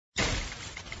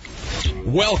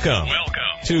Welcome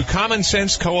to Common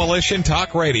Sense Coalition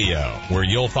Talk Radio, where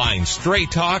you'll find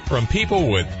straight talk from people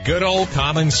with good old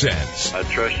common sense. I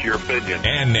trust your opinion.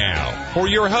 And now, for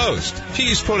your host,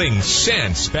 she's putting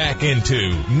sense back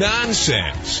into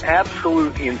nonsense.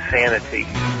 Absolute insanity.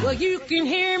 Well, you can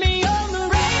hear me on the radio.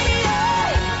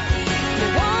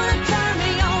 You want to turn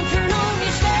me on, turn on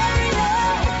your stereo.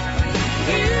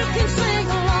 You can sing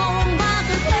along while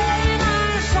they're playing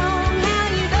our song. How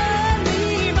you done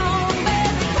me wrong,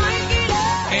 baby, crank it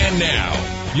up. And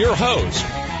now, your host,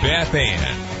 Beth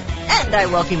Ann. And I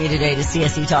welcome you today to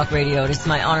CSE Talk Radio. It's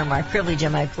my honor, my privilege,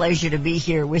 and my pleasure to be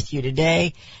here with you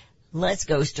today. Let's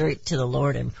go straight to the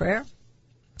Lord in prayer.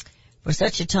 For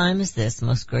such a time as this,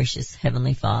 most gracious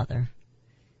Heavenly Father,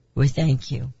 we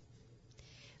thank you.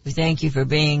 We thank you for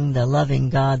being the loving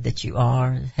God that you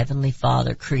are, Heavenly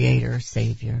Father, Creator,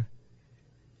 Savior,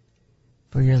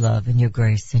 for your love and your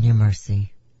grace and your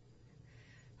mercy.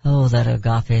 Oh, that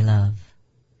agape love.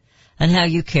 And how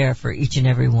you care for each and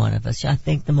every one of us. I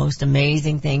think the most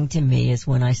amazing thing to me is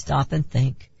when I stop and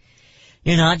think,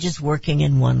 you're not just working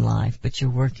in one life, but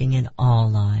you're working in all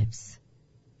lives.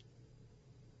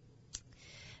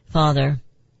 Father,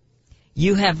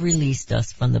 you have released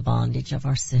us from the bondage of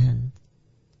our sin.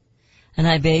 And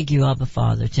I beg you, Abba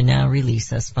Father, to now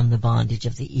release us from the bondage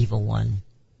of the evil one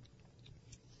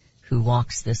who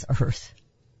walks this earth.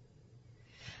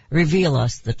 Reveal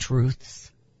us the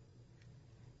truths,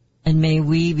 and may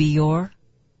we be your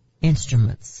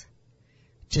instruments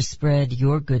to spread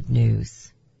your good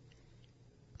news.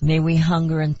 May we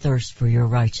hunger and thirst for your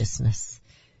righteousness.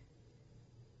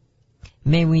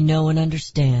 May we know and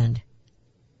understand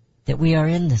that we are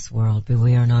in this world, but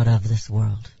we are not of this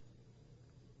world.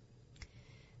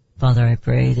 Father, I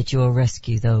pray that you will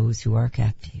rescue those who are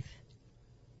captive.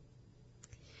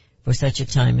 For such a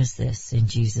time as this, in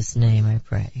Jesus' name I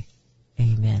pray.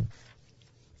 Amen.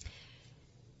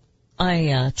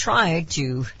 I tried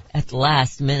to, at the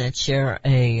last minute, share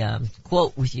a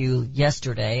quote with you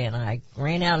yesterday, and I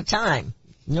ran out of time.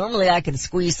 Normally I could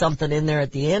squeeze something in there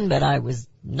at the end, but I was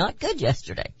not good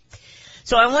yesterday.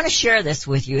 So I want to share this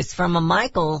with you. It's from a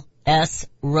Michael S.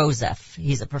 Rosef.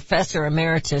 He's a professor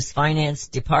emeritus, finance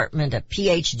department, a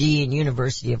PhD in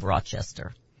University of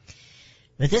Rochester.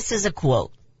 But this is a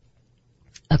quote.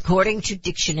 According to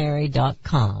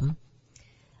dictionary.com,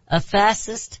 a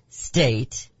fascist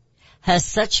state has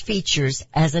such features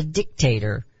as a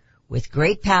dictator with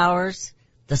great powers,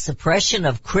 the suppression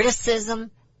of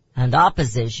criticism and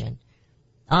opposition,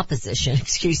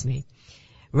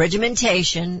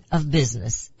 regimentation of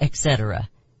business, etc.,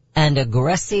 and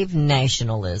aggressive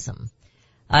nationalism.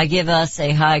 I give us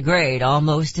a high grade,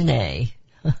 almost an A.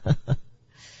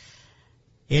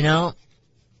 You know,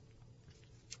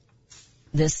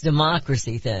 this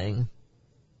democracy thing,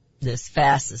 this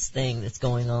fascist thing that's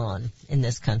going on in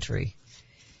this country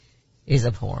is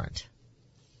abhorrent.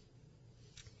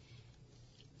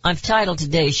 I've titled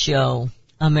today's show,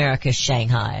 America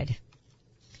Shanghaied.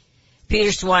 Peter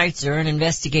Schweizer, an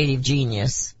investigative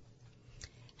genius,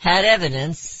 had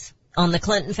evidence on the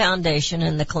Clinton Foundation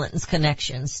and the Clintons'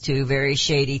 connections to very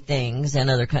shady things in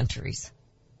other countries.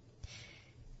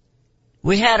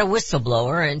 We had a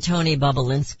whistleblower in Tony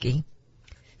Bobulinski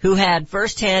who had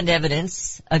first-hand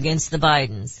evidence against the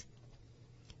Bidens.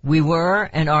 We were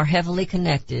and are heavily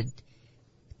connected,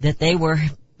 that they were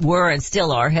and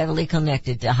still are heavily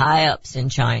connected to high-ups in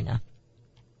China.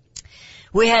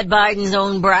 We had Biden's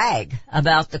own brag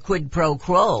about the quid pro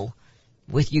quo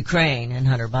with Ukraine and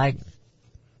Hunter Biden.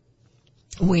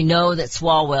 We know that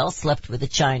Swalwell slept with a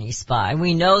Chinese spy.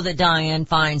 We know that Dianne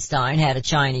Feinstein had a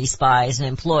Chinese spy as an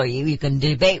employee. You can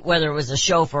debate whether it was a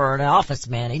chauffeur or an office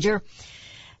manager.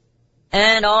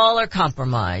 And all are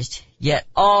compromised, yet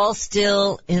all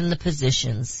still in the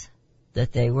positions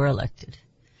that they were elected.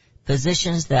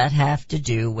 Positions that have to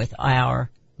do with our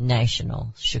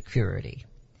national security.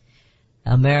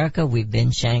 America, we've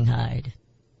been shanghaied.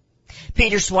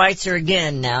 Peter Schweizer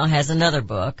again now has another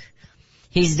book.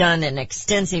 He's done an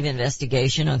extensive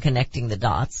investigation on connecting the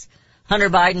dots. Hunter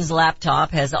Biden's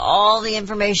laptop has all the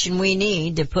information we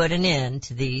need to put an end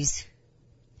to these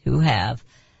who have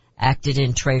acted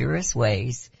in traitorous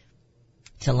ways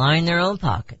to line their own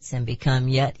pockets and become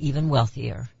yet even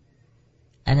wealthier,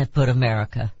 and have put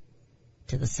America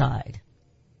to the side.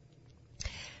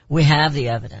 We have the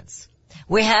evidence.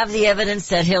 We have the evidence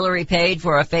that Hillary paid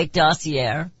for a fake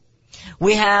dossier.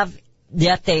 We have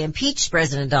that they impeached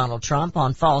President Donald Trump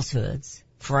on falsehoods,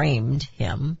 framed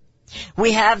him.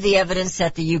 We have the evidence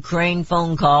that the Ukraine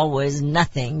phone call was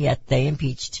nothing, yet they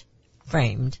impeached,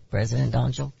 framed President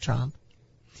Donald Trump.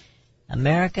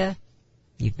 America,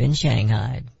 you've been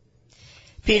shanghaied.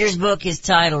 Peter's book is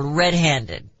titled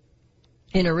Red-Handed.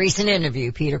 In a recent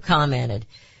interview, Peter commented,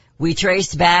 "We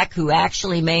traced back who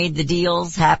actually made the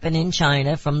deals happen in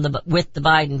China with the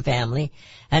Biden family,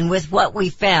 and with what we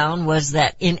found was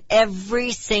that in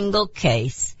every single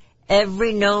case,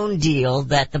 every known deal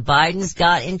that the Bidens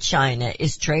got in China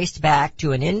is traced back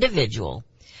to an individual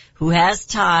who has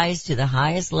ties to the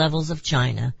highest levels of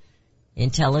Chinese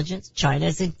intelligence,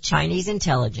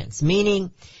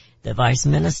 meaning the Vice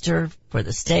Minister for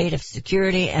the State of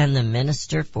Security and the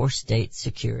Minister for State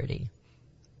Security."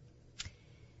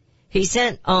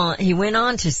 He went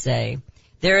on to say,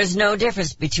 "There is no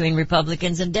difference between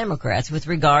Republicans and Democrats with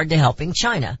regard to helping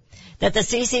China, that the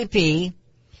CCP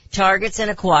targets and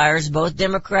acquires both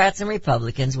Democrats and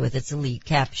Republicans with its elite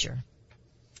capture,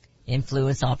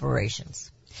 influence operations.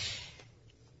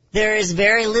 There is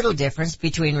very little difference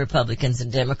between Republicans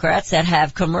and Democrats that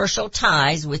have commercial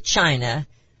ties with China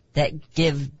that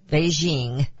give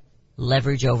Beijing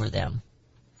leverage over them.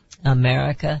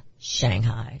 America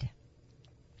shanghaied."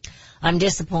 I'm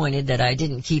disappointed that I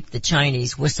didn't keep the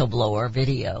Chinese whistleblower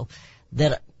video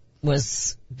that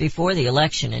was before the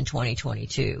election in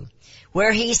 2022,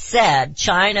 where he said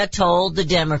China told the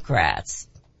Democrats,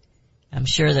 I'm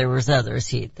sure there was others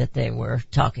that they were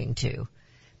talking to,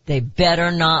 they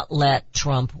better not let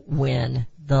Trump win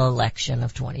the election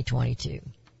of 2022.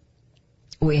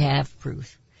 We have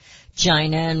proof.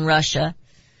 China and Russia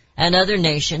and other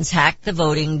nations hacked the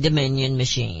voting Dominion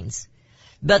machines.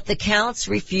 But the courts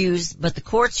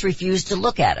refused to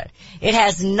look at it. It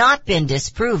has not been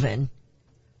disproven.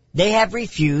 They have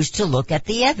refused to look at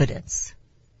the evidence.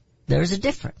 There's a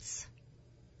difference.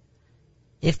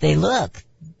 If they look,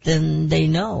 then they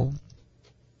know,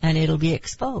 and it'll be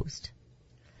exposed.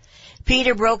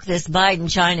 Peter broke this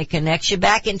Biden-China connection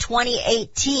back in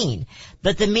 2018,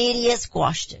 but the media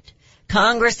squashed it.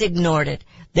 Congress ignored it.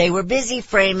 They were busy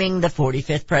framing the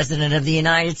 45th President of the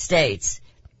United States.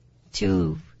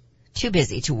 Too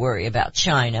busy to worry about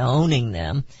China owning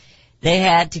them. They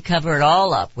had to cover it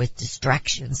all up with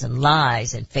distractions and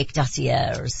lies and fake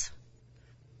dossiers.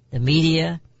 The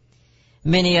media,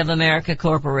 many of America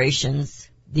corporations,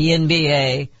 the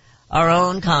NBA, our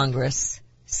own Congress,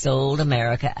 sold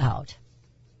America out.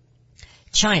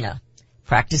 China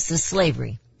practices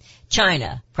slavery.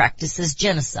 China practices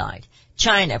genocide.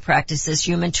 China practices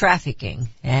human trafficking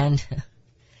and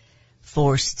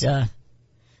forced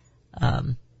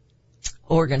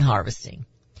organ harvesting.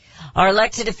 Our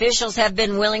elected officials have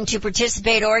been willing to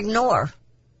participate or ignore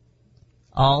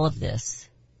all of this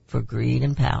for greed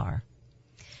and power.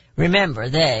 Remember,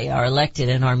 they are elected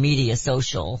in our media,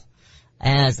 social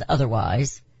as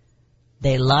otherwise.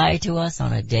 They lie to us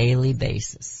on a daily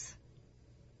basis.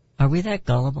 Are we that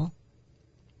gullible?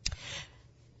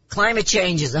 Climate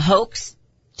change is a hoax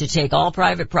to take all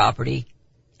private property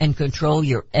and control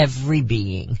your every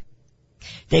being.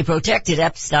 They protected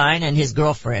Epstein and his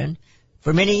girlfriend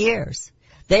for many years.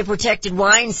 They protected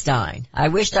Weinstein. I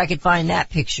wished I could find that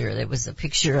picture. There was a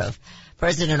picture of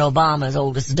President Obama's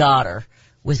oldest daughter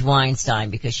with Weinstein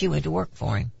because she went to work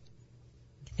for him.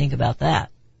 Think about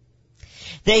that.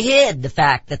 They hid the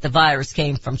fact that the virus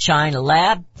came from China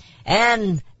lab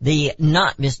and the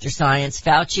not Mr. Science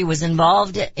Fauci was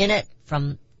involved in it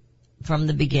from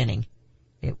the beginning.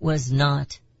 It was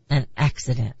not an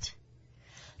accident.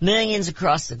 Millions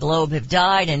across the globe have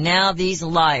died, and now these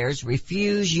liars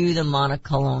refuse you the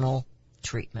monoclonal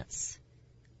treatments.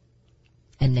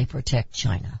 And they protect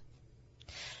China.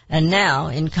 And now,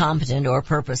 incompetent or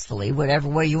purposefully, whatever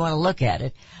way you want to look at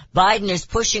it, Biden is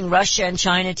pushing Russia and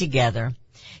China together.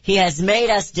 He has made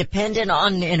us dependent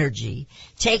on energy,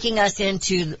 taking us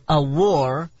into a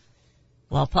war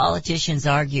while politicians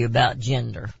argue about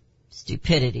gender,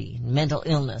 stupidity, and mental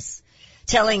illness,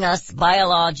 telling us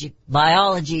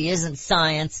biology isn't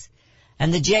science,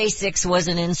 and the J6 was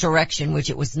an insurrection, which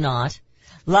it was not.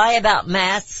 Lie about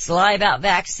masks, lie about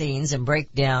vaccines, and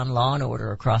break down law and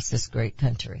order across this great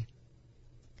country.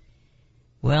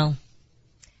 Well,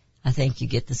 I think you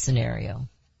get the scenario.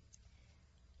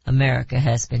 America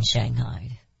has been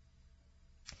shanghaied.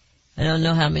 I don't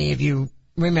know how many of you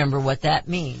remember what that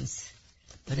means,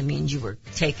 but it means you were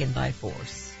taken by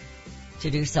force to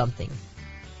do something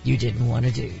you didn't want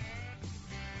to do.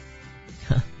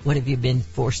 What have you been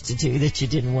forced to do that you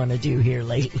didn't want to do here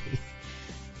lately?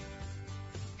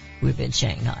 We've been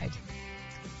shanghaied.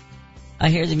 I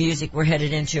hear the music. We're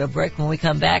headed into a break. When we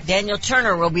come back, Daniel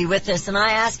Turner will be with us, and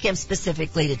I asked him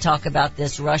specifically to talk about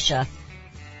this Russia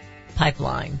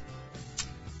pipeline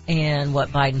and what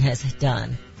Biden has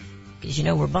done. Because, you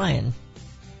know, we're buying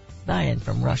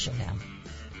from Russia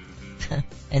now.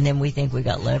 And then we think we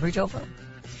got leverage over them.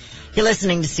 You're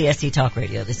listening to CSC Talk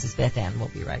Radio. This is Beth Ann. We'll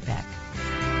be right back.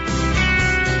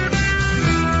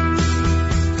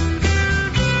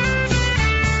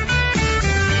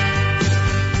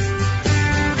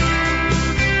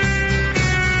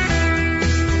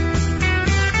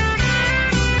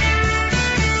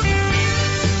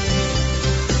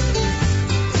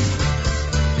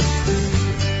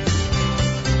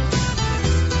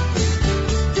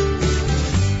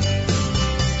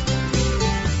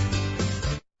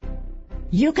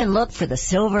 You can look for the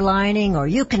silver lining, or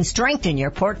you can strengthen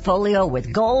your portfolio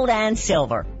with gold and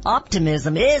silver.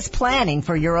 Optimism is planning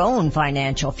for your own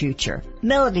financial future.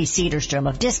 Melody Cedarstrom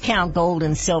of Discount Gold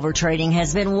and Silver Trading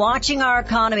has been watching our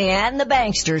economy and the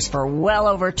banksters for well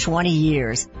over 20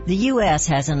 years. The U.S.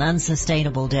 has an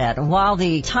unsustainable debt, and while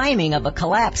the timing of a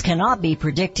collapse cannot be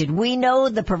predicted, we know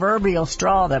the proverbial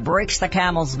straw that breaks the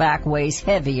camel's back weighs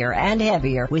heavier and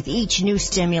heavier with each new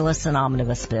stimulus and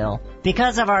omnibus bill.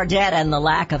 Because of our debt and the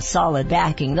lack of solid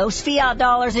backing, those fiat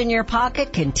dollars in your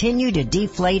pocket continue to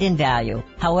deflate in value.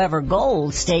 However,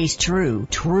 gold stays true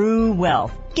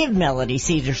wealth. Give Melody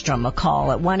Cedarstrom a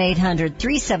call at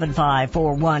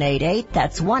 1-800-375-4188.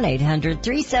 That's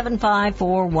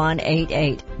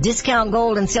 1-800-375-4188. Discount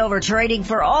Gold and Silver Trading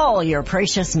for all your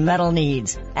precious metal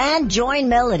needs. And join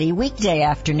Melody weekday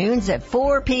afternoons at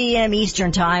 4 p.m.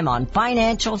 Eastern Time on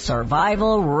Financial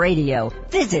Survival Radio.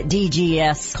 Visit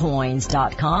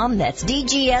DGScoins.com. That's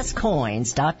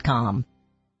DGScoins.com.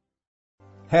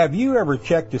 Have you ever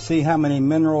checked to see how many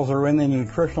minerals are in the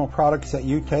nutritional products that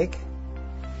you take?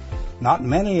 Not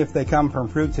many if they come from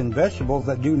fruits and vegetables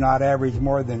that do not average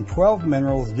more than 12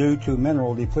 minerals due to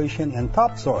mineral depletion in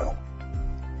topsoil.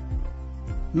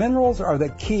 Minerals are the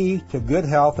key to good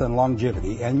health and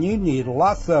longevity, and you need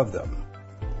lots of them.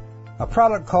 A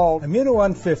product called Immuno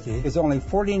 150 is only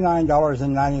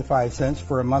 $49.95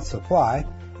 for a month's supply,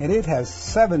 and it has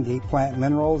 70 plant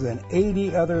minerals and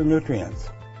 80 other nutrients.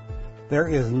 There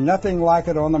is nothing like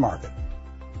it on the market.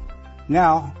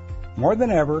 Now, more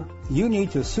than ever, you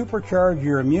need to supercharge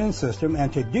your immune system,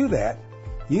 and to do that,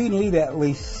 you need at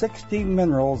least 60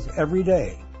 minerals every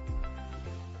day.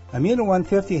 Immuno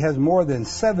 150 has more than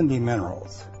 70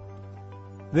 minerals.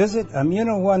 Visit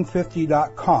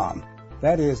Immuno150.com.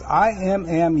 That is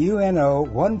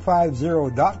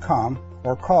IMMUNO150.com,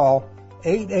 or call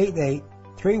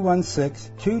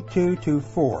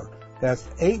 888-316-2224. That's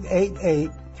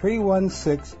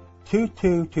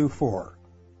 888-316-2224.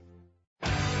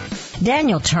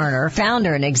 Daniel Turner,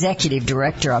 founder and executive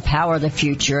director of Power the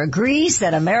Future, agrees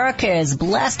that America is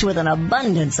blessed with an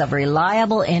abundance of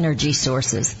reliable energy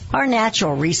sources. Our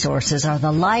natural resources are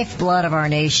the lifeblood of our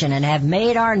nation and have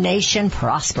made our nation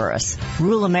prosperous.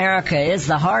 Rural America is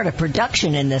the heart of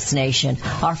production in this nation.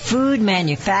 Our food,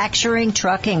 manufacturing,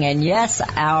 trucking, and yes,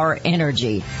 our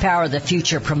energy. Power the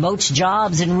Future promotes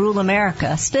jobs in rural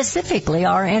America, specifically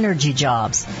our energy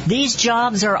jobs. These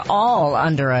jobs are all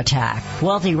under attack.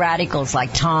 Wealthy radicals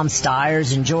like Tom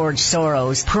Stiers and George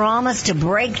Soros promise to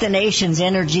break the nation's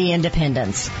energy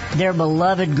independence. Their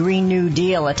beloved Green New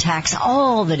Deal attacks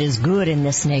all that is good in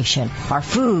this nation. Our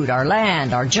food, our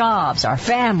land, our jobs, our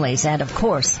families, and of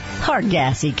course, our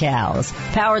gassy cows.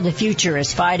 Power the Future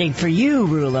is fighting for you,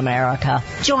 rural America.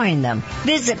 Join them.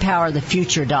 Visit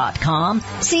PowerTheFuture.com.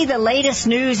 See the latest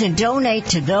news and donate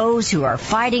to those who are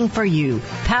fighting for you.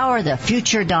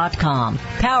 PowerTheFuture.com.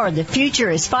 Power the Future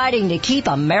is fighting to keep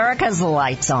America's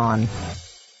lights on.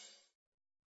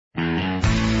 And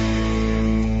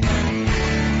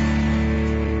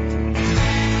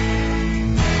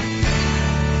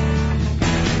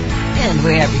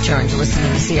we have returned to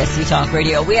listening to CSC Talk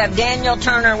Radio. We have Daniel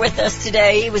Turner with us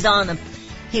today. He was on a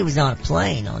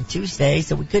plane on Tuesday,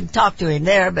 so we couldn't talk to him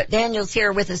there, but Daniel's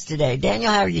here with us today.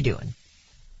 Daniel, how are you doing?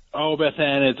 Oh, Beth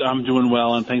Ann, I'm doing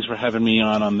well, and thanks for having me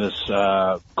on this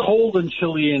cold and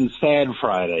chilly and sad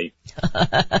Friday.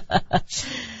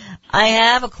 I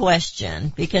have a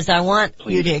question, because I want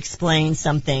you to explain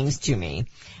some things to me.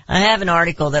 I have an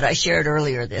article that I shared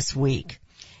earlier this week,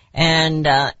 and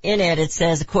in it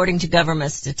says, according to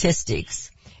government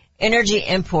statistics, energy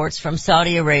imports from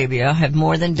Saudi Arabia have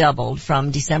more than doubled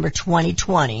from December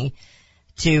 2020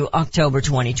 to October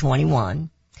 2021.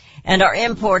 And our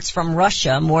imports from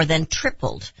Russia more than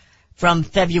tripled from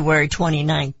February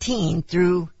 2019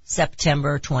 through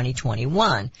September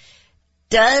 2021.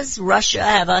 Does Russia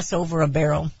have us over a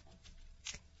barrel?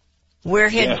 We're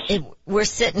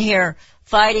sitting here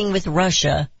fighting with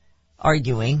Russia,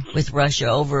 arguing with Russia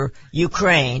over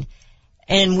Ukraine,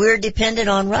 and we're dependent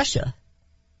on Russia.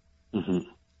 Mm-hmm.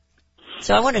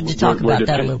 So I wanted to talk about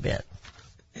that a little bit.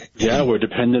 Yeah, we're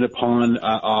dependent upon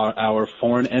our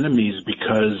foreign enemies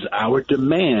because our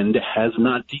demand has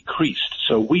not decreased.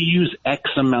 So we use X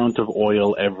amount of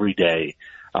oil every day.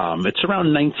 It's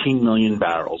around 19 million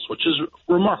barrels, which is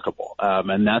remarkable.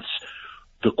 And that's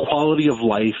the quality of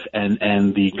life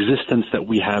and the existence that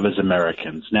we have as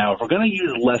Americans. Now, if we're going to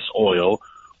use less oil,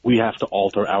 we have to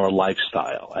alter our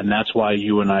lifestyle. And that's why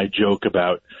you and I joke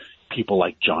about people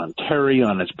like John Kerry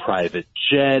on his private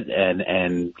jet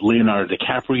and Leonardo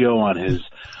DiCaprio on his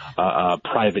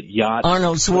private yacht.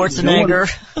 Arnold Schwarzenegger.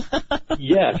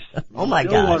 Yes. Oh my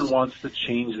gosh. gosh. No one wants to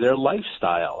change their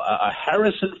lifestyle.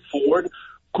 Harrison Ford,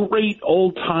 great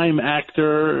old-time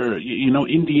actor,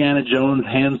 Indiana Jones,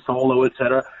 Han Solo,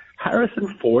 etc.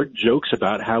 Harrison Ford jokes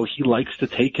about how he likes to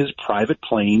take his private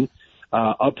plane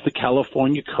up the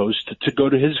California coast to go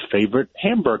to his favorite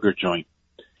hamburger joint.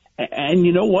 And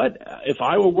you know what? If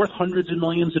I were worth hundreds of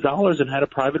millions of dollars and had a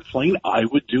private plane, I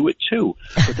would do it too.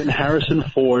 But then Harrison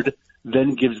Ford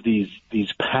then gives these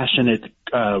passionate,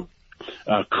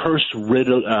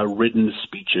 curse-ridden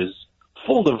speeches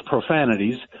full of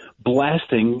profanities,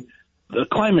 blasting the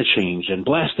climate change and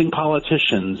blasting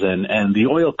politicians and the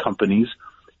oil companies.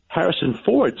 Harrison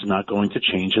Ford's not going to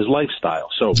change his lifestyle.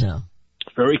 So. No.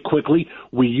 Very quickly,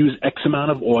 we use X amount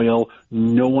of oil.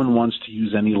 No one wants to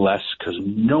use any less because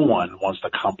no one wants to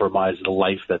compromise the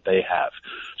life that they have.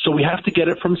 So we have to get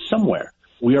it from somewhere.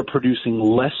 We are producing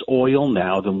less oil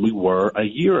now than we were a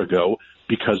year ago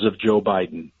because of Joe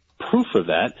Biden. Proof of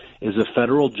that is a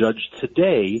federal judge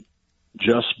today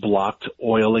just blocked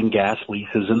oil and gas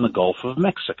leases in the Gulf of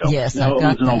Mexico. Yes, now, I've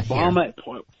got that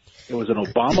here. It was an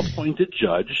Obama-appointed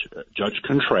judge, Judge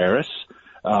Contreras.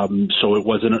 So it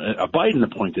wasn't a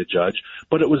Biden-appointed judge,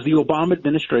 but it was the Obama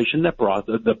administration that brought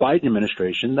the Biden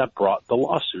administration that brought the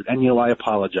lawsuit. And I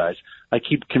apologize. I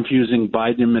keep confusing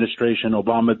Biden administration,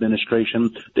 Obama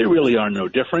administration. They really are no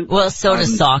different. Well, so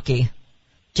does Psaki.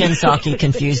 Jen Psaki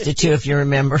confused it too, if you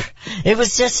remember. It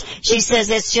was just, she says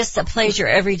it's just a pleasure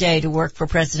every day to work for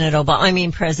President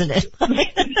Obama. President.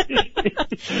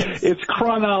 It's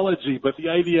chronology, but the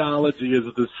ideology is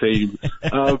the same.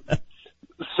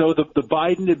 So the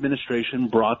Biden administration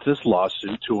brought this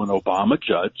lawsuit to an Obama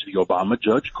judge. The Obama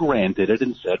judge granted it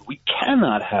and said, we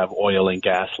cannot have oil and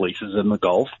gas leases in the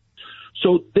Gulf.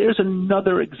 So there's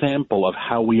another example of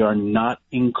how we are not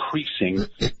increasing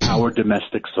our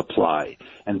domestic supply.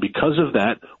 And because of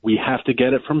that, we have to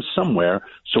get it from somewhere.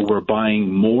 So we're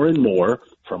buying more and more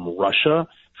from Russia,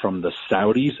 from the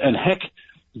Saudis. And heck,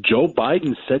 Joe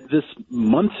Biden said this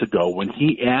months ago when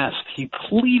he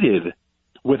pleaded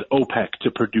with OPEC to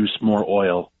produce more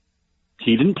oil.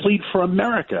 He didn't plead for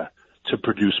America to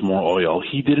produce more oil.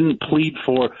 He didn't plead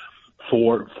for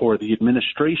the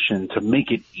administration to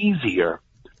make it easier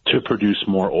to produce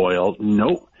more oil.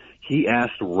 No, he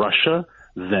asked Russia,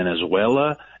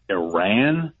 Venezuela,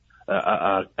 Iran,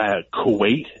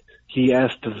 Kuwait. He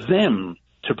asked them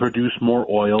to produce more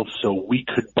oil so we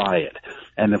could buy it.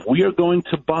 And if we are going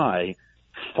to buy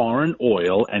foreign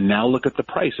oil, and now look at the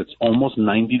price, it's almost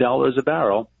 $90 a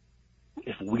barrel.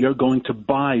 If we are going to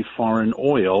buy foreign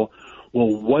oil,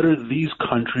 well, what are these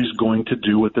countries going to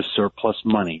do with the surplus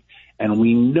money? And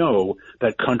we know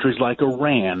that countries like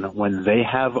Iran, when they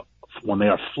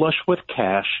are flush with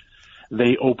cash,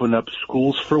 they open up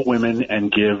schools for women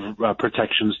and give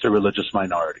protections to religious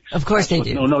minorities. Of course they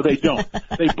do. No, they don't.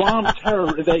 They bomb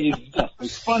terror. They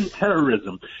fund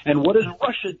terrorism. And what does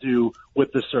Russia do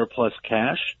with the surplus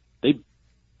cash? They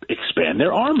expand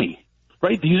their army,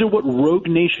 right? These are what rogue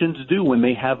nations do when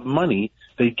they have money.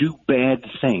 They do bad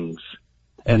things.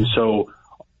 And so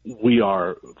we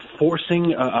are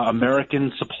forcing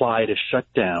American supply to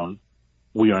shut down.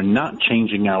 We are not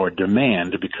changing our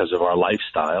demand because of our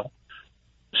lifestyle.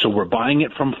 So we're buying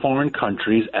it from foreign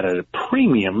countries at a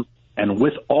premium, and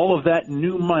with all of that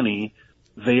new money,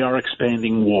 they are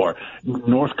expanding war.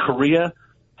 North Korea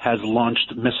has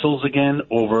launched missiles again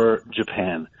over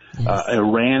Japan. Yes.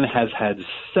 Iran has had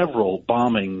several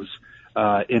bombings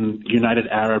in United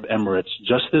Arab Emirates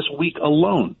just this week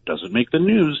alone. Doesn't make the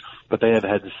news, but they have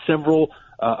had several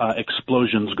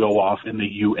explosions go off in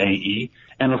the UAE.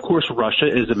 And, of course, Russia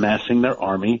is amassing their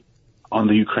army on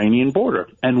the Ukrainian border.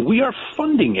 And we are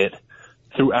funding it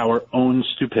through our own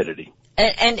stupidity.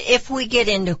 And if we get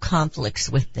into conflicts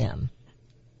with them,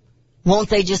 won't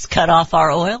they just cut off our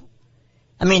oil?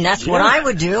 That's what I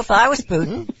would do if I was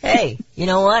Putin. Hey, you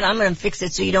know what? I'm going to fix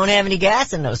it so you don't have any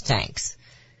gas in those tanks.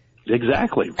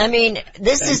 Exactly.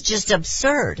 This is just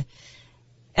absurd.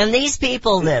 And these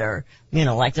people that are,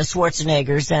 like the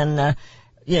Schwarzeneggers and,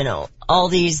 all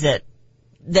these that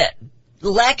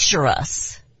lecture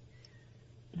us,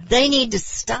 they need to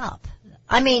stop.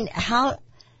 How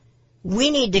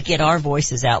we need to get our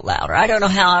voices out louder. I don't know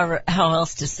how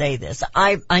else to say this.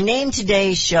 I named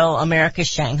today's show America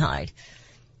Shanghaied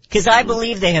because I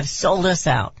believe they have sold us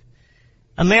out.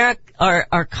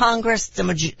 Our Congress,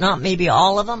 not maybe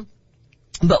all of them,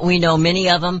 but we know many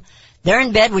of them, they're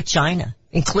in bed with China,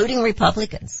 including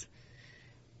Republicans.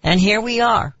 And here we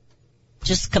are,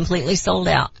 just completely sold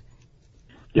out.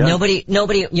 Yeah. Nobody,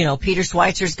 Peter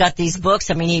Schweizer's got these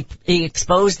books. I mean, he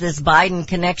exposed this Biden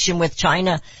connection with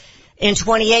China in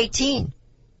 2018.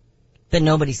 But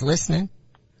nobody's listening.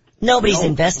 Nobody's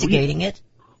investigating it.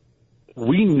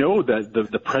 We know that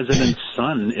the president's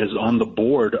son is on the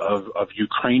board of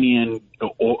Ukrainian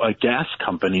gas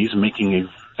companies making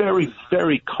a very,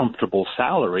 very comfortable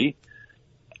salary.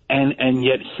 And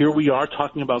yet here we are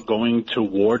talking about going to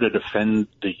war to defend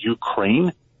the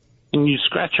Ukraine. And you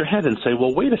scratch your head and say,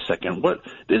 well, wait a second.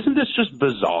 Isn't this just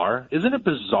bizarre? Isn't it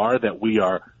bizarre that we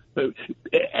are,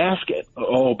 ask it.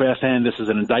 Oh, Beth Ann, this is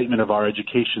an indictment of our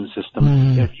education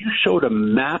system. If you showed a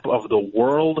map of the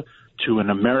world to an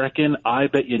American, I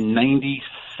bet you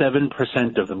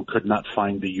 97% of them could not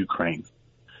find the Ukraine.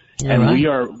 Yeah, and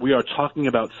right. we are talking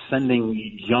about sending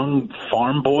young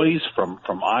farm boys from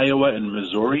Iowa and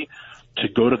Missouri to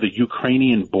go to the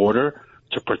Ukrainian border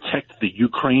to protect the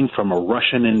Ukraine from a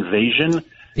Russian invasion.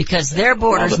 Because their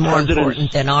border is more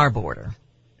important than our border.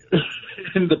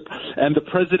 And the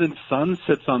president's son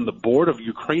sits on the board of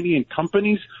Ukrainian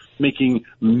companies making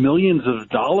millions of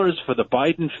dollars for the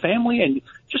Biden family, and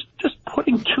just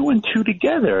putting two and two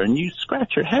together. And you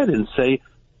scratch your head and say,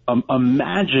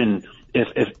 imagine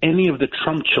if any of the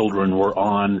Trump children were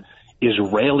on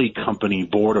Israeli company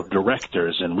board of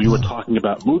directors and we were talking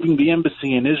about moving the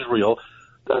embassy in Israel,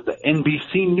 the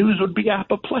NBC News would be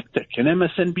apoplectic and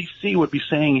MSNBC would be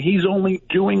saying he's only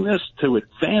doing this to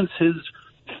advance his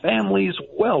family's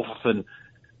wealth, and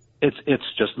it's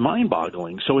just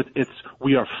mind-boggling. So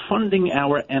we are funding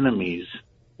our enemies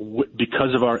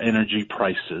because of our energy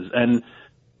prices. And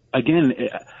again,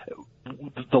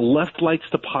 the left likes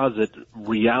to posit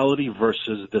reality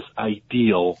versus this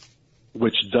ideal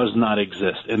which does not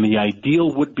exist. And the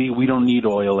ideal would be we don't need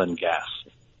oil and gas.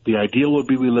 The ideal would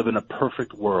be we live in a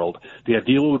perfect world. The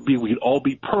ideal would be we'd all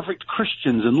be perfect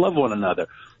Christians and love one another.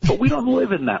 But we don't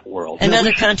live in that world. And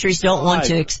other countries don't want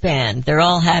to expand. They're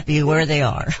all happy where they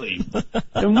are.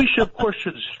 And we should, of course,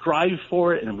 strive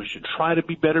for it, and we should try to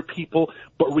be better people.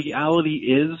 But reality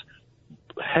is,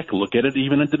 heck, look at it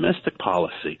even in domestic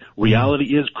policy.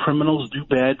 Reality is criminals do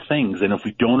bad things, and if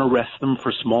we don't arrest them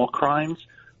for small crimes,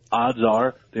 odds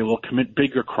are they will commit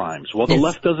bigger crimes. Well, the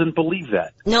left doesn't believe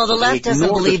that. No, the left doesn't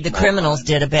believe the criminals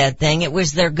did a bad thing. It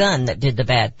was their gun that did the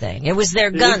bad thing. It was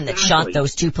their gun that shot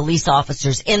those two police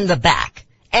officers in the back,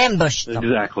 ambushed them.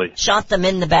 Exactly. Shot them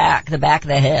in the back of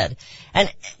the head.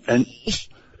 And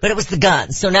but it was the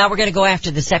gun. So now we're going to go after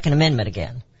the Second Amendment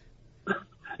again.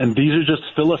 And these are just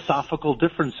philosophical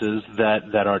differences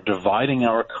that are dividing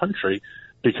our country,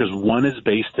 because one is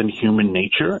based in human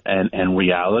nature and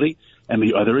reality, and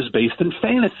the other is based in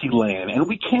fantasy land. And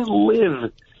we can't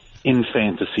live in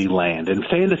fantasy land. And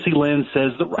fantasy land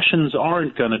says the Russians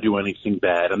aren't going to do anything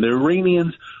bad, and the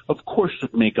Iranians, of course,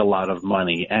 would make a lot of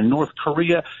money, and North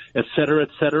Korea, et cetera, et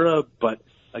cetera. But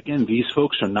again, these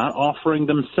folks are not offering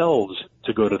themselves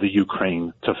to go to the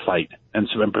Ukraine to fight and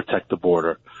protect the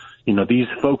border. You know, these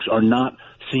folks are not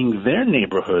seeing their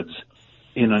neighborhoods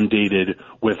inundated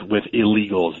with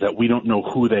illegals that we don't know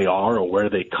who they are or where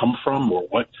they come from or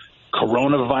what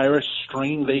coronavirus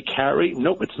strain they carry.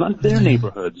 Nope, it's not their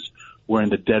neighborhoods where in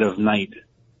the dead of night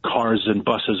cars and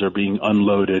buses are being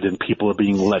unloaded and people are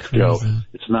being let go.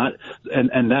 It's not,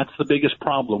 and that's the biggest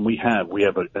problem we have. We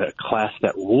have a class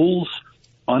that rules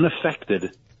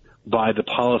unaffected by the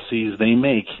policies they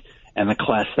make, and a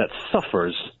class that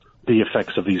suffers the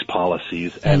effects of these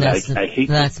policies. And I hate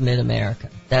that's mid-America.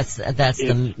 That's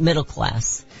the middle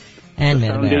class. And the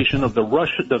foundation of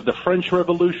the French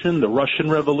Revolution, the Russian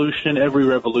Revolution, every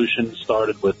revolution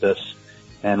started with this.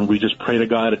 And we just pray to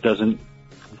God it doesn't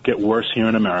get worse here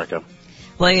in America.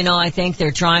 Well, you know, I think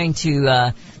they're trying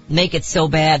to make it so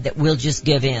bad that we'll just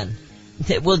give in.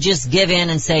 That we'll just give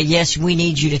in and say, yes, we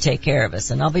need you to take care of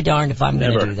us. And I'll be darned if I'm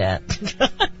going to do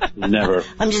that. Never.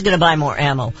 I'm just going to buy more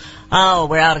ammo. Oh,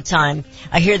 we're out of time.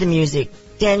 I hear the music.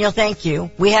 Daniel, thank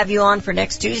you. We have you on for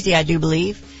next Tuesday, I do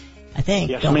believe. I think.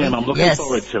 Yes, ma'am. I'm looking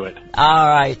forward to it. All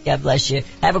right. God bless you.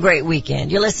 Have a great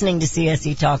weekend. You're listening to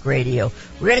CSE Talk Radio.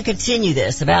 We're going to continue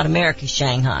this about America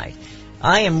Shanghai.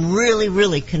 I am really,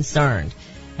 really concerned.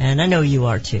 And I know you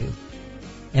are too.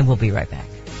 And we'll be right back.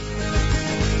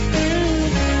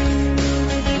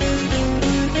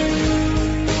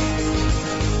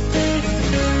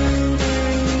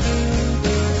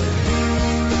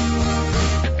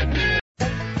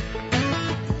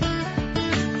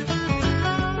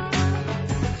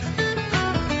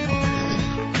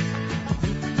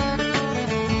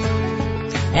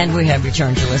 And we have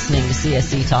returned to listening to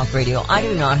CSC Talk Radio. I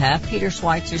do not have Peter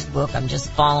Schweitzer's book. I'm just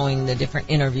following the different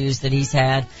interviews that he's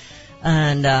had.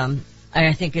 And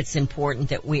I think it's important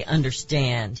that we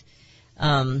understand.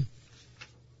 In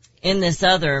this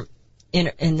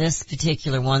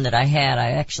particular one that I had,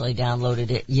 I actually downloaded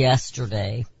it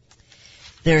yesterday.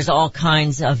 There's all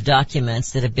kinds of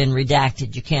documents that have been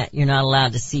redacted. You're not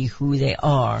allowed to see who they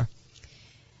are.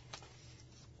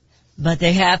 But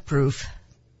they have proof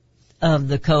of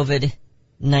the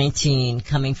COVID-19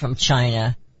 coming from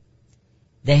China.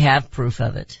 They have proof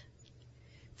of it.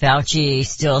 Fauci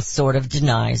still sort of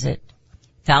denies it.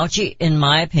 Fauci, in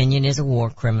my opinion, is a war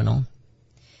criminal.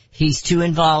 He's too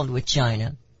involved with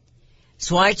China.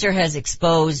 Schweitzer has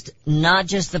exposed not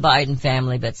just the Biden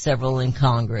family, but several in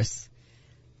Congress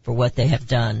for what they have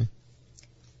done.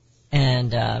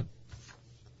 And I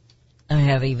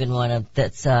have even one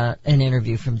that's an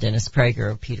interview from Dennis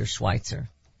Prager of Peter Schweizer.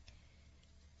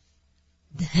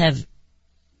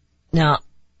 Now,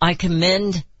 I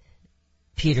commend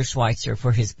Peter Schweizer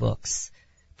for his books,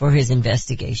 for his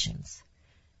investigations.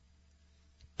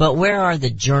 But where are the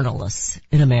journalists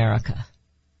in America?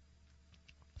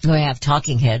 We have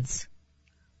talking heads,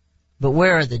 but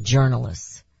where are the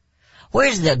journalists?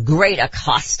 Where's the great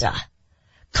Acosta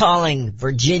calling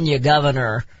Virginia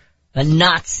governor a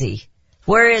Nazi?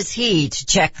 Where is he to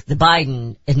check the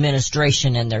Biden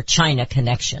administration and their China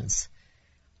connections?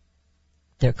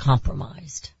 They're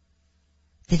compromised.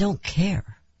 They don't care.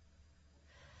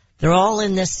 They're all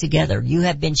in this together. You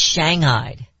have been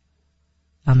shanghaied,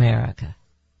 America.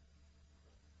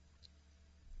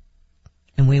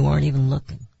 And we weren't even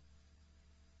looking.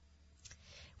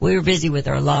 We were busy with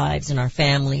our lives and our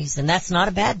families, and that's not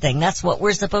a bad thing. That's what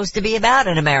we're supposed to be about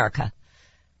in America.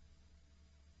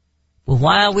 Well,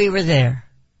 while we were there,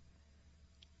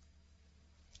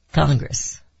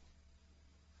 Congress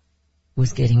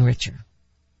was getting richer.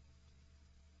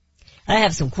 I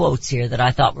have some quotes here that I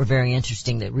thought were very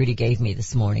interesting that Rudy gave me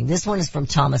this morning. This one is from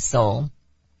Thomas Sowell.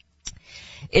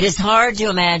 It is hard to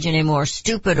imagine a more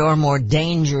stupid or more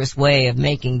dangerous way of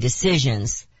making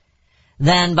decisions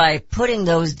than by putting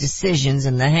those decisions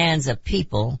in the hands of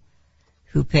people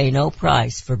who pay no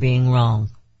price for being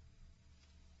wrong.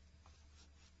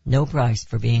 No price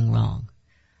for being wrong.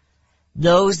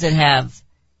 Those that have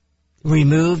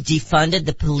removed, defunded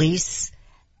the police,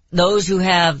 those who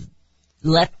have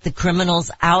let the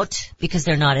criminals out because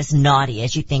they're not as naughty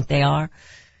as you think they are,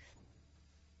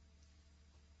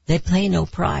 they pay no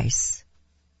price.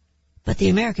 But the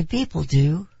American people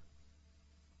do.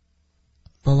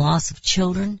 The loss of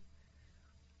children,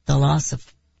 the loss of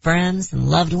friends and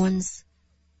loved ones.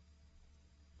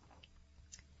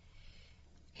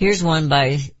 Here's one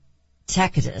by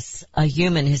Tacitus, a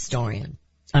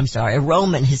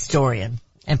Roman historian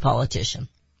and politician.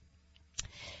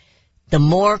 The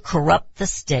more corrupt the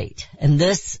state, and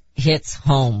this hits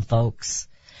home, folks,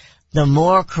 the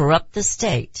more corrupt the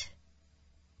state,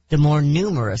 the more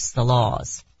numerous the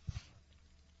laws.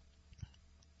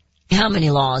 How many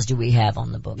laws do we have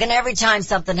on the book? And every time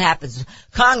something happens,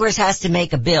 Congress has to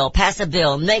make a bill, pass a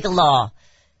bill, make a law.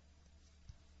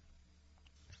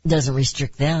 It doesn't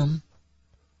restrict them.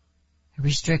 It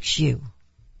restricts you.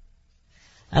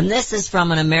 And this is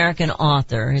from an American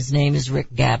author. His name is Rick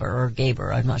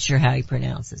Gaber. I'm not sure how he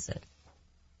pronounces it.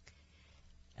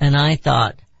 And I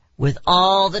thought, with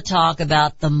all the talk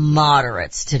about the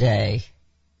moderates today,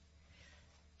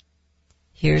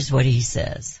 here's what he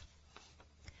says.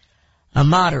 A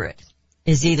moderate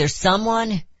is either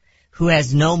someone who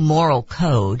has no moral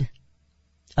code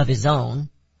of his own,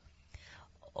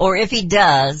 or if he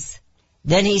does,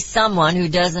 then he's someone who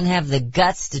doesn't have the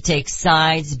guts to take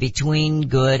sides between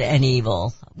good and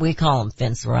evil. We call them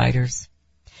fence riders.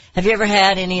 Have you ever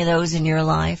had any of those in your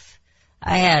life?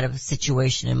 I had a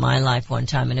situation in my life one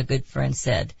time, and a good friend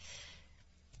said,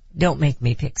 don't make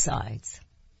me pick sides.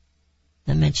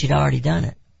 That meant she'd already done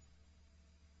it.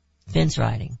 Fence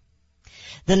riding.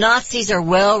 The Nazis are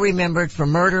well remembered for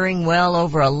murdering well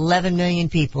over 11 million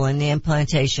people in the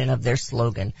implementation of their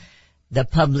slogan, the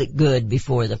public good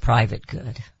before the private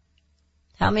good.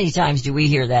 How many times do we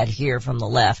hear that here from the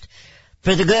left?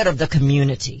 For the good of the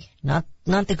community, not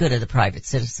the good of the private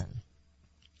citizen.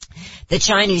 The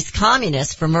Chinese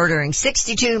communists for murdering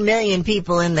 62 million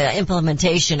people in the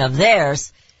implementation of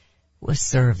theirs was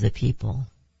serve the people.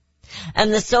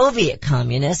 And the Soviet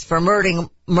communists for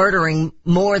murdering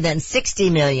more than 60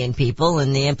 million people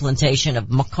in the implementation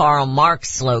of Karl Marx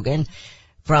slogan,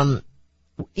 from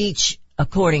each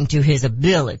according to his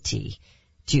ability,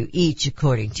 to each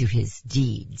according to his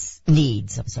needs.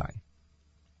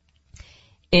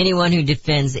 Anyone who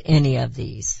defends any of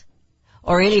these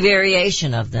or any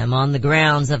variation of them on the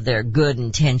grounds of their good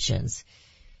intentions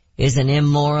is an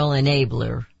immoral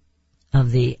enabler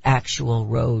of the actual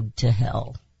road to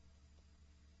hell.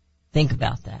 Think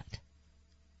about that.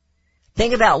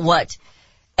 Think about what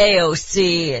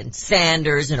AOC and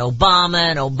Sanders and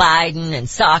Obama and Biden and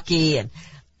Psaki and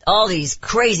all these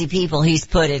crazy people he's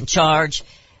put in charge.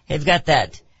 They've got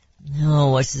that,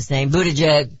 what's his name,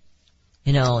 Buttigieg.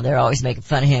 You know, they're always making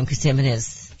fun of him because him and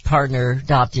his partner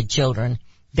adopted children,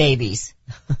 babies.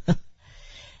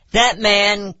 That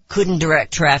man couldn't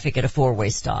direct traffic at a four-way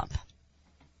stop.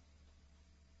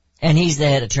 And he's the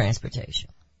head of transportation.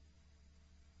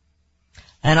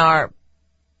 And our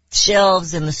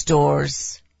shelves in the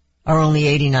stores are only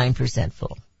 89%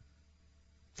 full.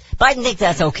 Biden thinks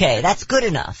that's okay. That's good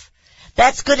enough.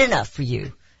 That's good enough for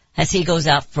you as he goes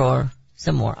out for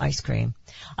some more ice cream.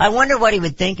 I wonder what he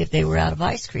would think if they were out of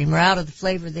ice cream or out of the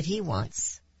flavor that he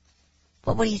wants.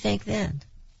 What would he think then?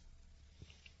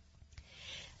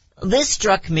 This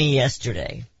struck me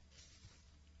yesterday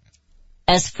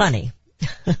as funny.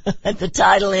 The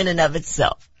title in and of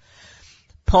itself.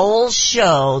 Polls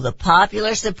show the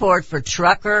popular support for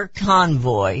trucker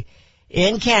convoy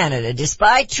in Canada,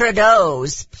 despite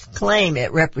Trudeau's claim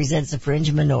it represents a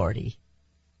fringe minority.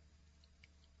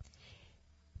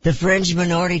 The fringe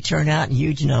minority turn out in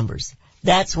huge numbers.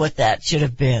 That's what that should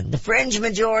have been. The fringe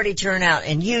majority turnout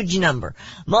in huge number.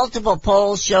 Multiple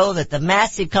polls show that the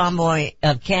massive convoy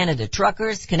of Canadian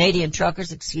truckers,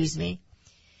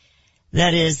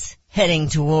 that is heading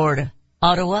toward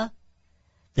Ottawa,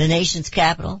 the nation's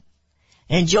capital,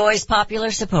 enjoys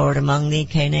popular support among the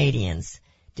Canadians,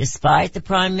 despite the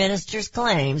Prime Minister's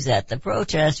claims that the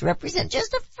protests represent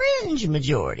just a fringe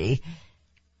majority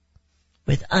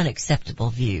with unacceptable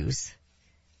views.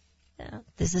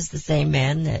 This is the same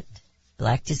man that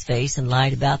blacked his face and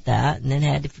lied about that and then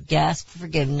had to ask for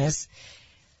forgiveness.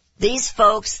 These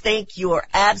folks think you are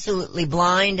absolutely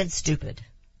blind and stupid.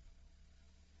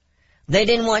 They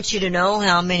didn't want you to know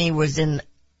how many was in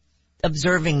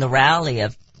observing the rally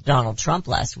of Donald Trump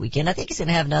last weekend. I think he's going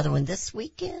to have another one this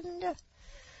weekend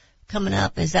coming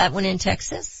up. Is that one in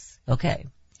Texas? Okay.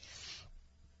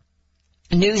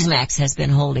 Newsmax has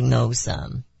been holding those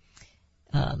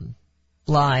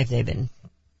live.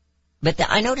 But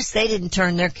I noticed they didn't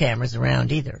turn their cameras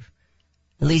around either.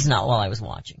 At least not while I was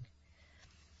watching.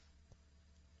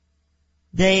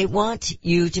 They want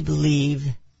you to believe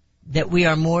that we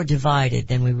are more divided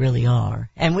than we really are.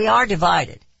 And we are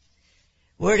divided.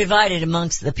 We're divided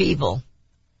amongst the people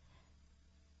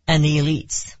and the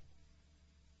elites.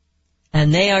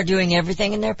 And they are doing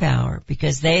everything in their power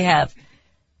because they have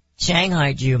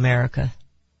shanghaied you, America.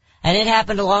 And it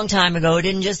happened a long time ago. It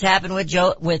didn't just happen with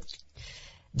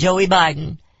Joey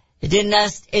Biden. It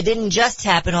didn't just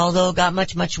happen, although it got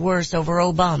much, much worse with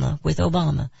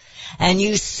Obama. And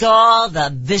you saw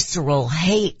the visceral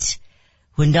hate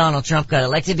when Donald Trump got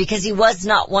elected because he was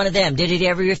not one of them. Did he do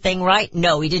everything right?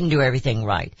 No, he didn't do everything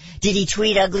right. Did he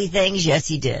tweet ugly things? Yes,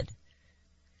 he did.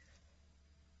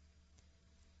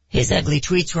 His ugly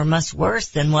tweets were much worse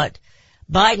than what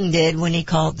Biden did when he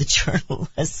called the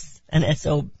journalists an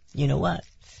SO, you know what?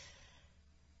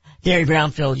 Derry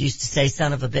Brownfield used to say,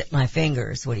 son of a bit my finger,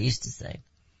 is what he used to say.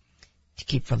 To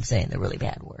keep from saying the really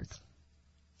bad words.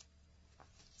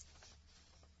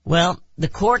 Well, the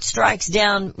court strikes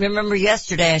down. Remember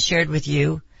yesterday I shared with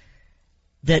you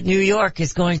that New York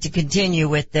is going to continue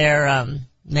with their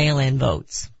mail-in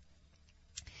votes.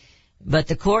 But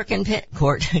the court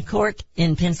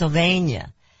in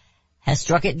Pennsylvania has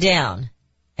struck it down,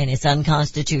 and it's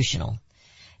unconstitutional.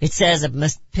 It says a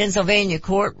Pennsylvania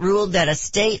court ruled that a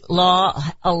state law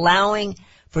allowing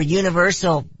for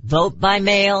universal vote by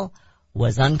mail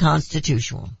was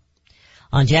unconstitutional.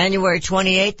 On January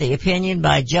 28th, the opinion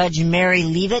by Judge Mary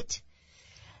Leavitt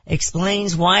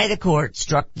explains why the court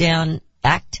struck down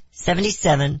Act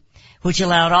 77, which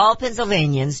allowed all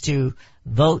Pennsylvanians to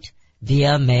vote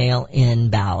via mail-in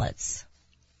ballots.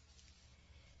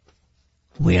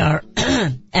 We are,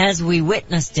 as we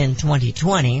witnessed in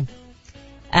 2020,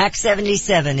 Act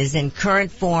 77 is in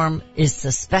current form is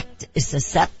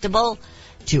susceptible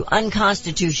to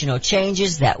unconstitutional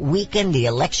changes that weaken the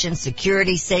election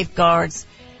security safeguards.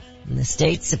 And the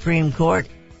state Supreme Court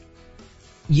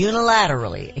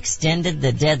unilaterally extended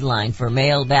the deadline for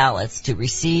mail ballots to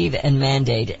receive and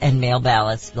mandate and mail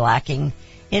ballots lacking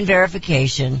in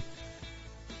verification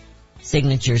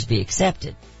signatures be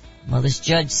accepted. Well, this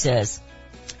judge says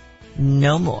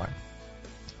no more.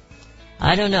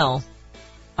 I don't know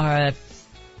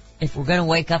if we're going to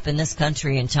wake up in this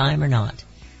country in time or not.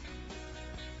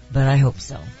 But I hope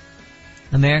so.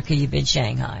 America, you've been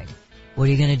shanghaied. What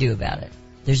are you going to do about it?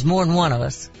 There's more than one of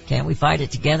us. Can't we fight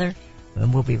it together?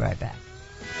 And we'll be right back.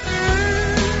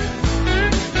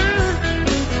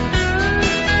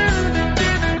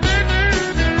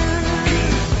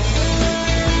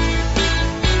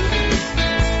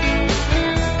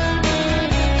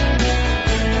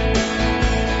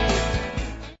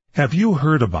 Have you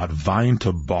heard about Vine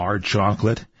to Bar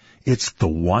chocolate? It's the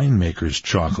winemaker's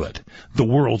chocolate, the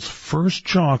world's first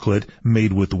chocolate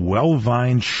made with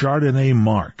well-vined Chardonnay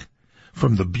marc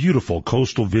from the beautiful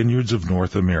coastal vineyards of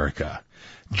North America.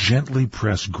 Gently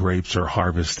pressed grapes are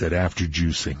harvested after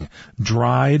juicing,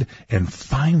 dried and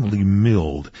finely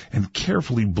milled and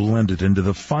carefully blended into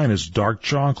the finest dark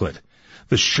chocolate.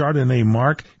 The Chardonnay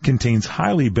marc contains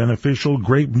highly beneficial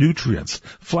grape nutrients,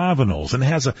 flavonols, and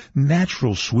has a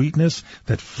natural sweetness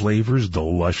that flavors the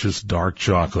luscious dark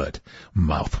chocolate.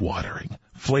 Mouth-watering,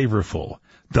 flavorful,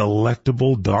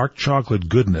 delectable dark chocolate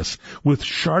goodness with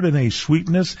Chardonnay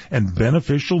sweetness and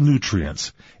beneficial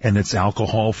nutrients. And it's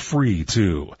alcohol-free,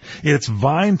 too. It's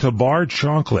Vine to Bar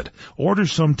chocolate. Order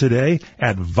some today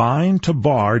at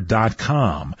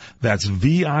vinetobar.com. That's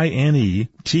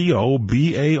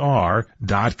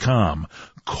VINETOBAR.com.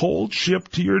 Cold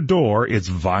shipped to your door, it's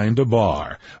Vine to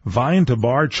Bar. Vine to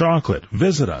Bar chocolate.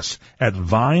 Visit us at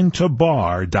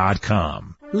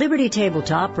vinetobar.com. Liberty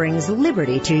Tabletop brings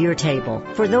liberty to your table.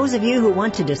 For those of you who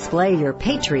want to display your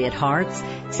patriot hearts,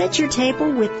 set your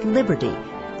table with Liberty,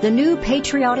 the new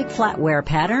patriotic flatware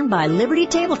pattern by Liberty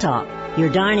Tabletop. Your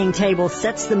dining table